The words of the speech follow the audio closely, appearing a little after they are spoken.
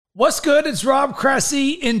What's good? It's Rob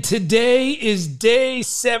Cressy, and today is day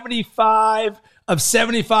 75 of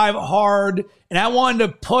 75 Hard, and I wanted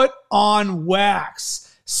to put on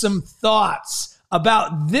wax some thoughts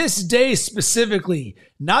about this day specifically,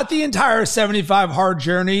 not the entire 75 Hard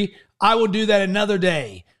journey. I will do that another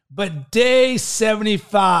day, but day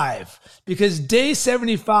 75, because day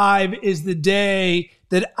 75 is the day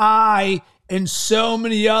that I and so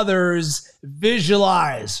many others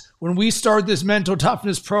visualize when we start this mental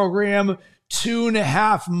toughness program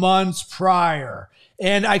 2.5 months prior.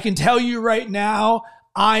 And I can tell you right now,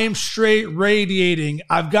 I am straight radiating.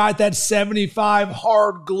 I've got that 75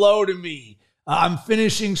 hard glow to me. I'm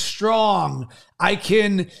finishing strong. I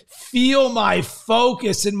can feel my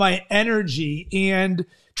focus and my energy. And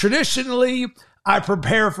traditionally, I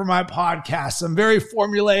prepare for my podcast. I'm very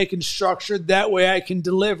formulaic and structured. That way I can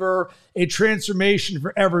deliver a transformation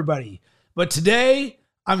for everybody. But today,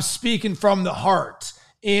 I'm speaking from the heart.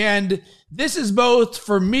 And this is both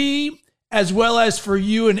for me as well as for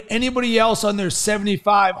you and anybody else on their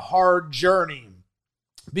 75 hard journey.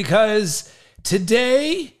 Because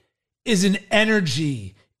today is an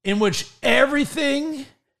energy in which everything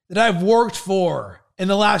that I've worked for in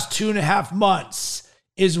the last 2.5 months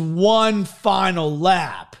is one final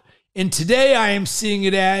lap. And today I am seeing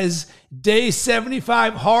it as day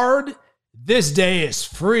 75 hard. This day is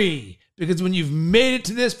free. Because when you've made it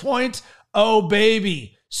to this point, oh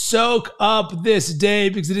baby, soak up this day,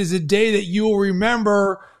 because it is a day that you will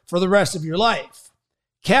remember for the rest of your life.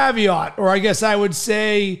 Caveat, or I guess I would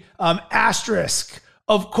say asterisk.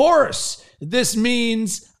 Of course, this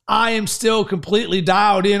means I am still completely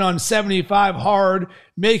dialed in on 75 hard,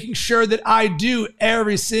 making sure that I do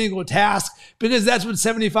every single task, because that's what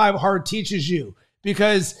 75 hard teaches you.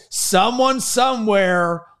 Because someone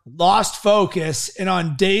somewhere lost focus, and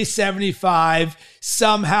on day 75,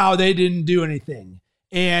 somehow they didn't do anything.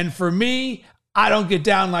 And for me, I don't get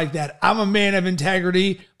down like that. I'm a man of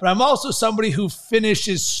integrity, but I'm also somebody who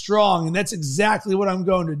finishes strong, and that's exactly what I'm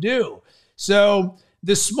going to do. So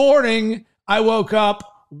this morning, I woke up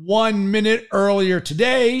 1 minute earlier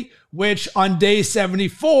today, which on day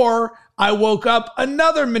 74, I woke up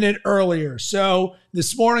another minute earlier. So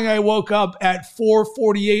this morning, I woke up at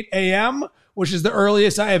 4:48 a.m., which is the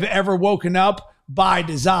earliest I have ever woken up by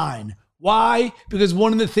design. Why? Because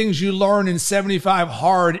one of the things you learn in 75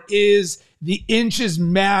 hard is the inches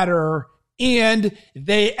matter and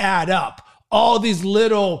they add up. All these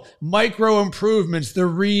little micro improvements, the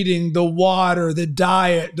reading, the water, the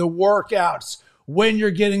diet, the workouts, when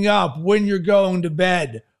you're getting up, when you're going to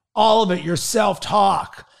bed, all of it, your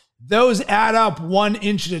self-talk, those add up 1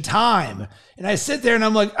 inch at a time. And I sit there and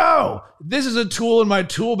I'm like, oh, this is a tool in my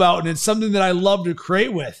tool belt, and it's something that I love to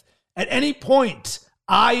create with. At any point,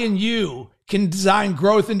 I and you can design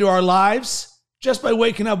growth into our lives just by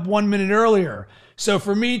waking up 1 minute earlier. So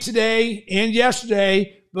for me today and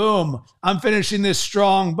yesterday, boom, I'm finishing this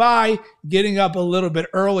strong by getting up a little bit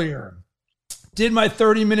earlier. Did my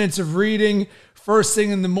 30 minutes of reading first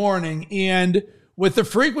thing in the morning, and with the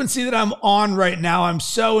frequency that I'm on right now, I'm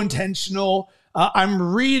so intentional.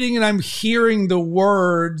 I'm reading and I'm hearing the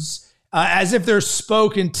words as if they're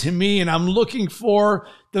spoken to me, and I'm looking for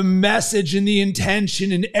the message and the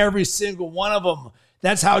intention in every single one of them.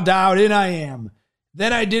 That's how dialed in I am.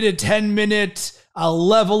 Then I did a 10-minute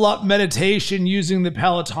level up meditation using the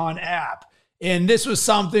Peloton app. And this was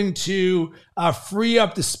something to free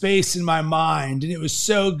up the space in my mind. And it was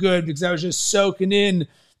so good because I was just soaking in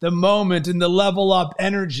the moment and the level up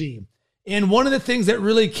energy. And one of the things that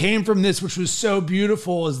really came from this, which was so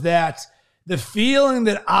beautiful, is that the feeling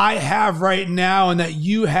that I have right now and that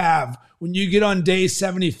you have when you get on day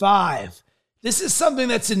 75, this is something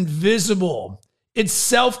that's invisible. It's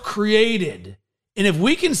self-created. And if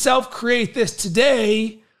we can self-create this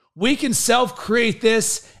today, we can self-create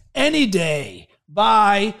this any day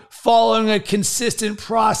by following a consistent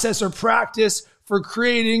process or practice for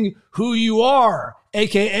creating who you are,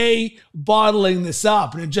 aka bottling this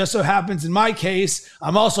up. And it just so happens in my case,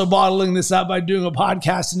 I'm also bottling this up by doing a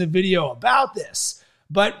podcast and a video about this.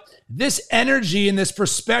 But this energy and this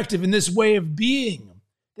perspective and this way of being,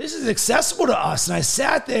 this is accessible to us. And I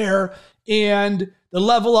sat there and the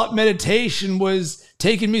level up meditation was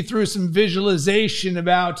taking me through some visualization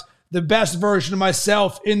about the best version of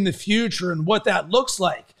myself in the future and what that looks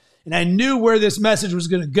like. And I knew where this message was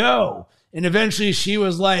going to go. And eventually she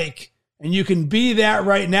was like, and you can be that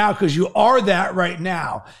right now because you are that right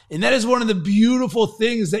now. And that is one of the beautiful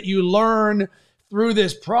things that you learn through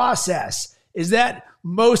this process, is that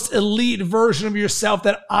most elite version of yourself,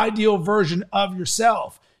 that ideal version of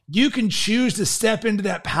yourself. You can choose to step into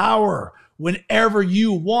that power whenever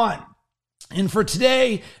you want. And for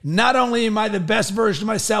today, not only am I the best version of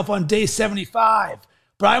myself on day 75,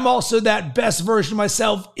 but I'm also that best version of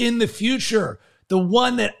myself in the future, the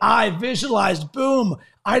one that I visualized. Boom,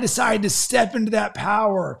 I decided to step into that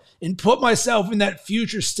power and put myself in that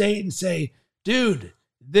future state and say, dude,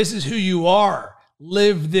 this is who you are.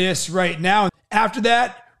 Live this right now. After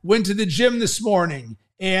that, went to the gym this morning.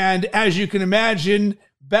 And as you can imagine,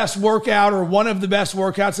 best workout or one of the best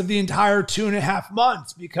workouts of the entire 2.5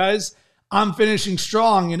 months, because I'm finishing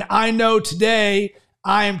strong. And I know today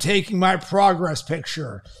I am taking my progress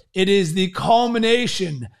picture. It is the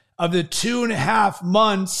culmination of the 2.5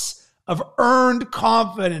 months of earned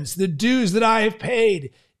confidence, the dues that I have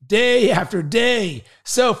paid day after day.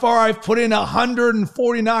 So far, I've put in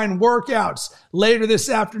 149 workouts. Later this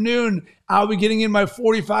afternoon, I'll be getting in my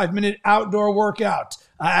 45-minute outdoor workout.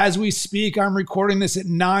 As we speak, I'm recording this at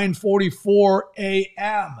 9:44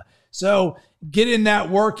 a.m. So get in that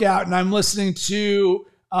workout, and I'm listening to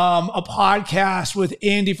a podcast with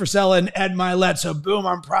Andy Frisella and Ed Milet. So boom,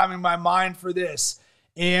 I'm priming my mind for this.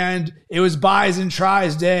 And it was buys and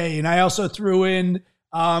tries day. And I also threw in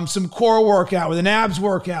some core workout with an abs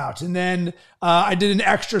workout. And then I did an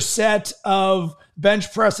extra set of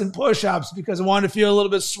bench press and push-ups because I wanted to feel a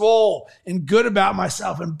little bit swole and good about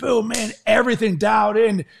myself. And boom, man, everything dialed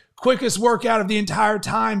in. Quickest workout of the entire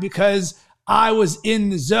time because I was in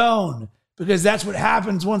the zone, because that's what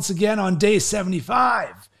happens once again on day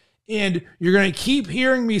 75. And you're going to keep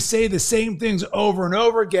hearing me say the same things over and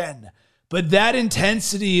over again. But that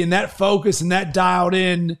intensity and that focus and that dialed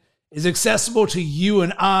in is accessible to you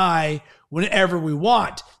and I whenever we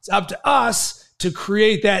want. It's up to us to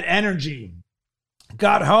create that energy.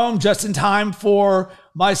 Got home just in time for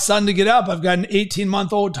my son to get up. I've got an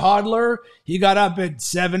 18-month-old toddler. He got up at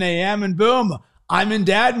 7 a.m. and boom, I'm in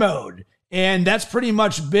dad mode. And that's pretty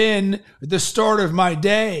much been the start of my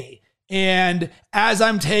day. And as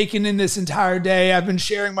I'm taking in this entire day, I've been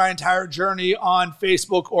sharing my entire journey on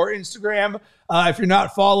Facebook or Instagram. If you're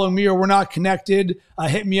not following me or we're not connected,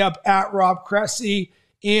 hit me up at Rob Cressy.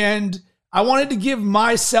 And I wanted to give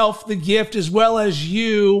myself the gift, as well as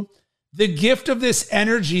you, the gift of this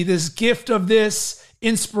energy, this gift of this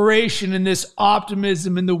inspiration and this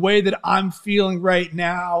optimism in the way that I'm feeling right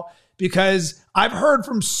now, because I've heard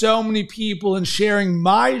from so many people in sharing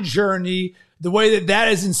my journey, the way that that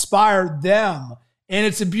has inspired them. And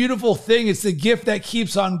it's a beautiful thing. It's the gift that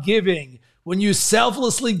keeps on giving. When you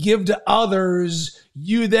selflessly give to others,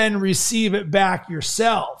 you then receive it back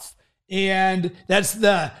yourself. And that's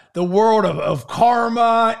the world of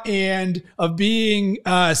karma and of being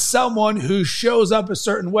someone who shows up a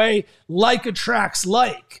certain way, like attracts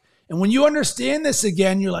like. And when you understand this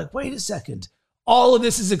again, you're like, wait a second, all of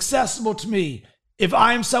this is accessible to me. If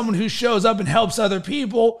I'm someone who shows up and helps other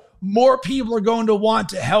people, more people are going to want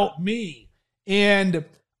to help me. And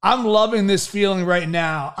I'm loving this feeling right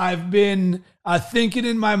now. I've been thinking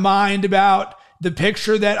in my mind about the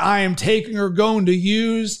picture that I am taking or going to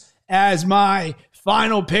use as my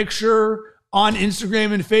final picture on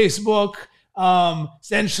Instagram and Facebook,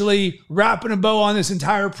 essentially wrapping a bow on this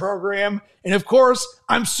entire program. And of course,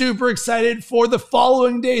 I'm super excited for the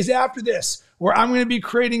following days after this, where I'm going to be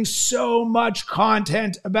creating so much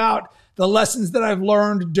content about the lessons that I've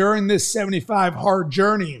learned during this 75 hard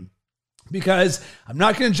journey. Because I'm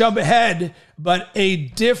not going to jump ahead, but a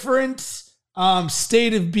different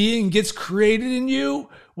state of being gets created in you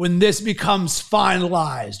when this becomes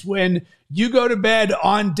finalized. When you go to bed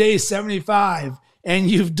on day 75 and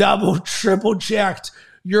you've double, triple checked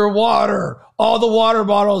your water, all the water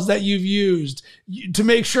bottles that you've used, to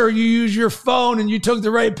make sure you use your phone and you took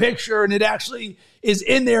the right picture and it actually is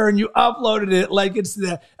in there and you uploaded it, like it's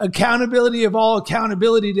the accountability of all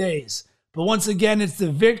accountability days. But once again, it's the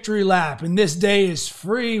victory lap, and this day is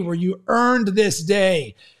free, where you earned this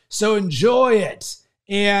day. So enjoy it.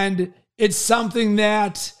 And it's something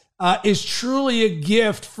that is truly a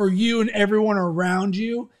gift for you and everyone around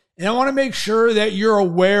you. And I want to make sure that you're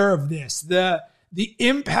aware of this, the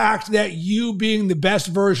impact that you being the best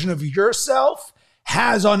version of yourself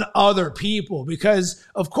has on other people. Because,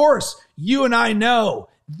 of course, you and I know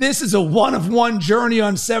this is a one-of-one journey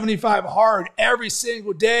on 75 Hard. Every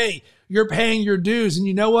single day, you're paying your dues. And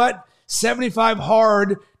you know what? 75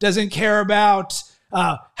 Hard doesn't care about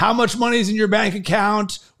how much money is in your bank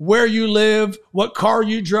account, where you live, what car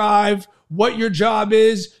you drive, what your job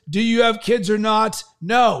is, do you have kids or not?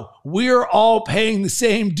 No, we're all paying the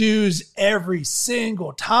same dues every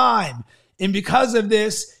single time. And because of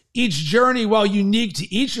this, each journey, while unique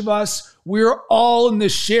to each of us, we're all in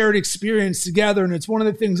this shared experience together. And it's one of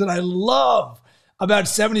the things that I love about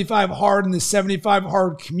 75 Hard and the 75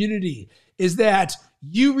 Hard community is that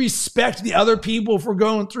you respect the other people for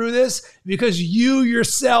going through this because you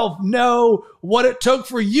yourself know what it took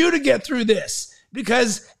for you to get through this.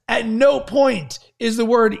 Because at no point is the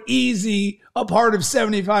word easy a part of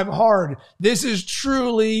 75 Hard. This is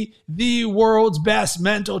truly the world's best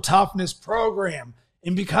mental toughness program.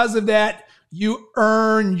 And because of that, you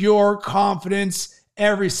earn your confidence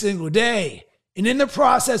every single day. And in the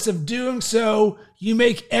process of doing so, you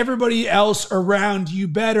make everybody else around you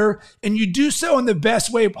better. And you do so in the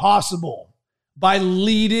best way possible by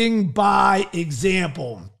leading by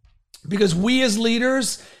example. Because we as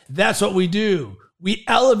leaders, that's what we do. We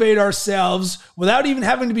elevate ourselves without even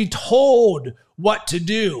having to be told what to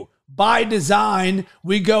do. By design,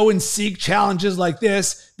 we go and seek challenges like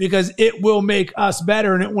this because it will make us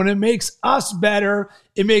better. And when it makes us better,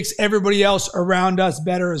 it makes everybody else around us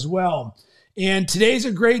better as well. And today's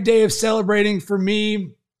a great day of celebrating for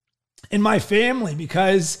me and my family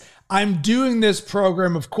because I'm doing this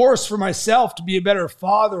program, of course, for myself to be a better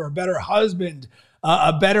father, a better husband,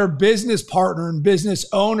 a better business partner and business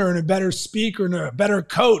owner, and a better speaker and a better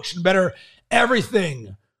coach and better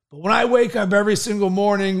everything. But when I wake up every single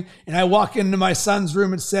morning and I walk into my son's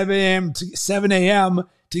room at 7 a.m.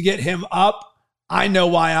 to get him up, I know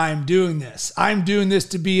why I'm doing this. I'm doing this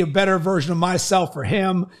to be a better version of myself for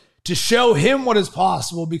him, to show him what is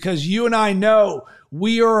possible, because you and I know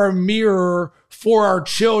we are a mirror for our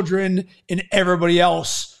children and everybody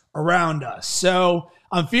else around us. So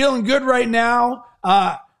I'm feeling good right now.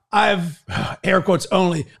 I've air quotes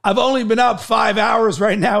only. I've only been up 5 hours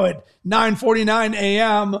right now at 9:49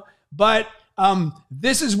 a.m. But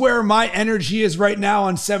this is where my energy is right now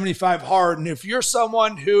on 75 Hard. And if you're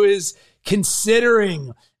someone who is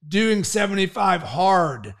considering doing 75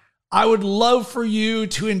 Hard, I would love for you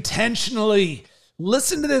to intentionally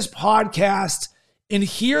listen to this podcast and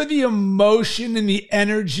hear the emotion and the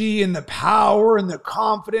energy and the power and the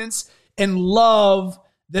confidence and love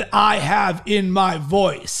that I have in my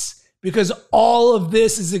voice, because all of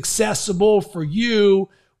this is accessible for you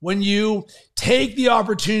when you take the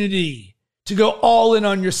opportunity to go all in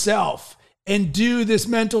on yourself and do this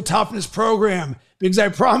mental toughness program. Because I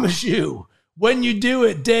promise you, when you do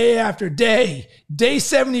it day after day, day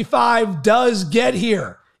 75 does get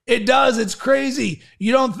here. It does. It's crazy.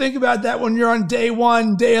 You don't think about that when you're on day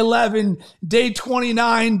 1, day 11, day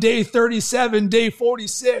 29, day 37, day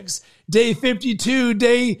 46, day 52,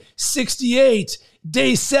 day 68,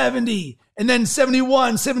 day 70, and then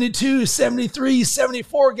 71, 72, 73,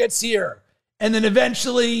 74 gets here. And then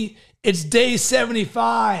eventually it's day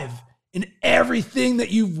 75, and everything that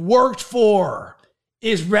you've worked for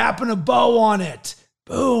is wrapping a bow on it.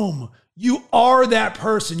 Boom. You are that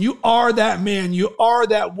person. You are that man. You are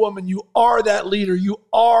that woman. You are that leader. You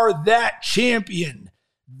are that champion.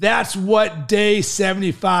 That's what day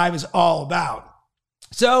 75 is all about.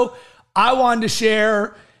 So I wanted to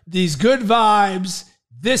share these good vibes,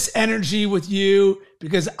 this energy with you,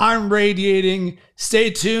 because I'm radiating.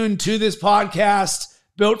 Stay tuned to this podcast,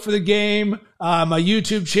 Built for the Game, my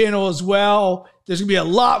YouTube channel as well. There's going to be a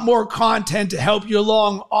lot more content to help you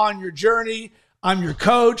along on your journey. I'm your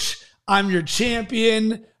coach. I'm your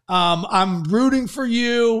champion. I'm rooting for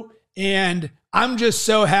you, and I'm just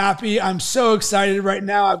so happy. I'm so excited right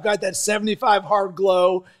now. I've got that 75 Hard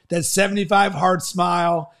glow, that 75 Hard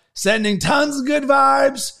smile, sending tons of good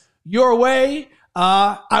vibes your way.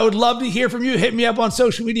 I would love to hear from you. Hit me up on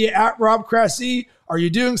social media at Rob Cressy. Are you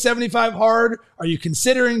doing 75 Hard? Are you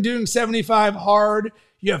considering doing 75 Hard?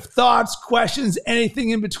 You have thoughts, questions, anything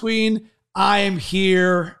in between? I am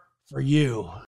here for you.